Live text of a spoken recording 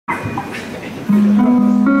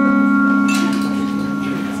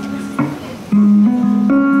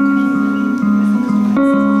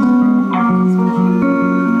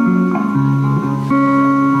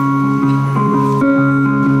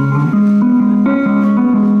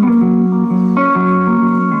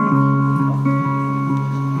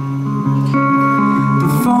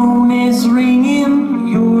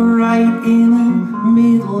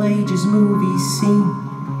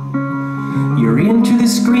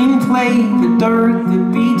screenplay, the dirt, the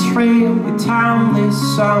betrayal, the timeless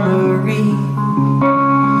summary.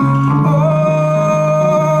 Oh,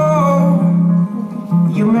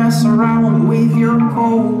 you mess around with your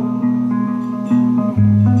gold.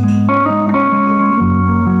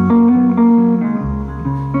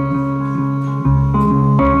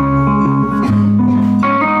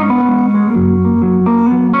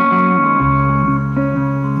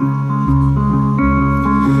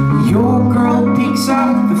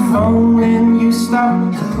 Up the phone and you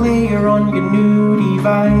start to play her on your new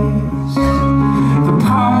device. The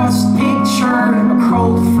past picture, a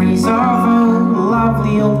cold freeze of a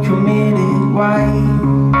lovely old committed wife.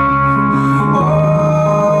 Oh,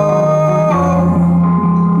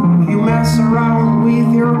 you mess around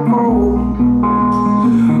with your gold.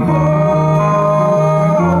 Oh,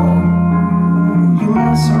 you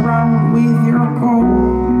mess around with your gold.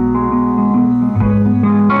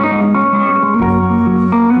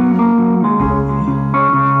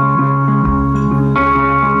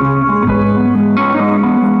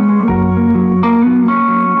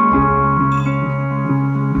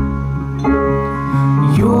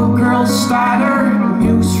 Starter,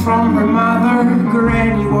 news from her mother,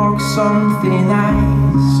 granny walks something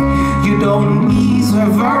nice. You don't ease her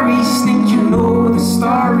worries, think you know the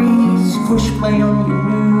stories. Push play on your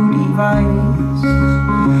new device.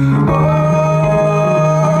 Oh,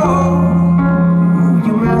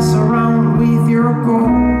 you mess around with your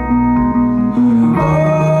gold. Oh,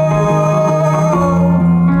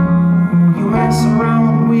 you mess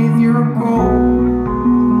around with your gold.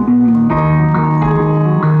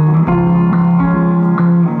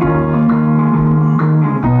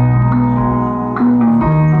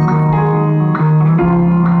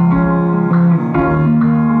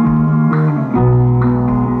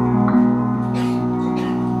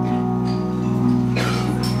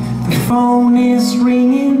 Phone is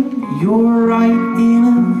ringing, you're right in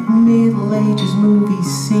a Middle Ages movie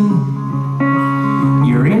scene.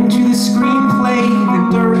 You're into the screenplay, the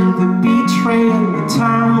dirt, the betrayal, the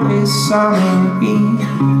timeless summary.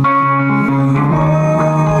 Oh,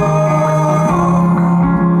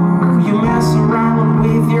 you mess around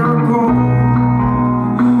with your gold.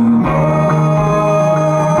 Oh,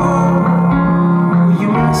 you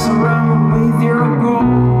mess around with your gold.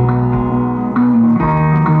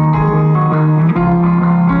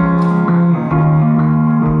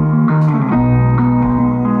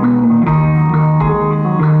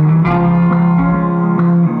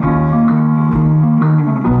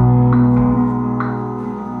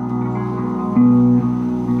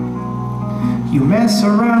 You mess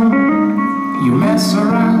around, you mess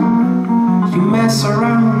around, you mess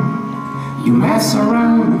around, you mess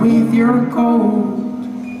around with your gold.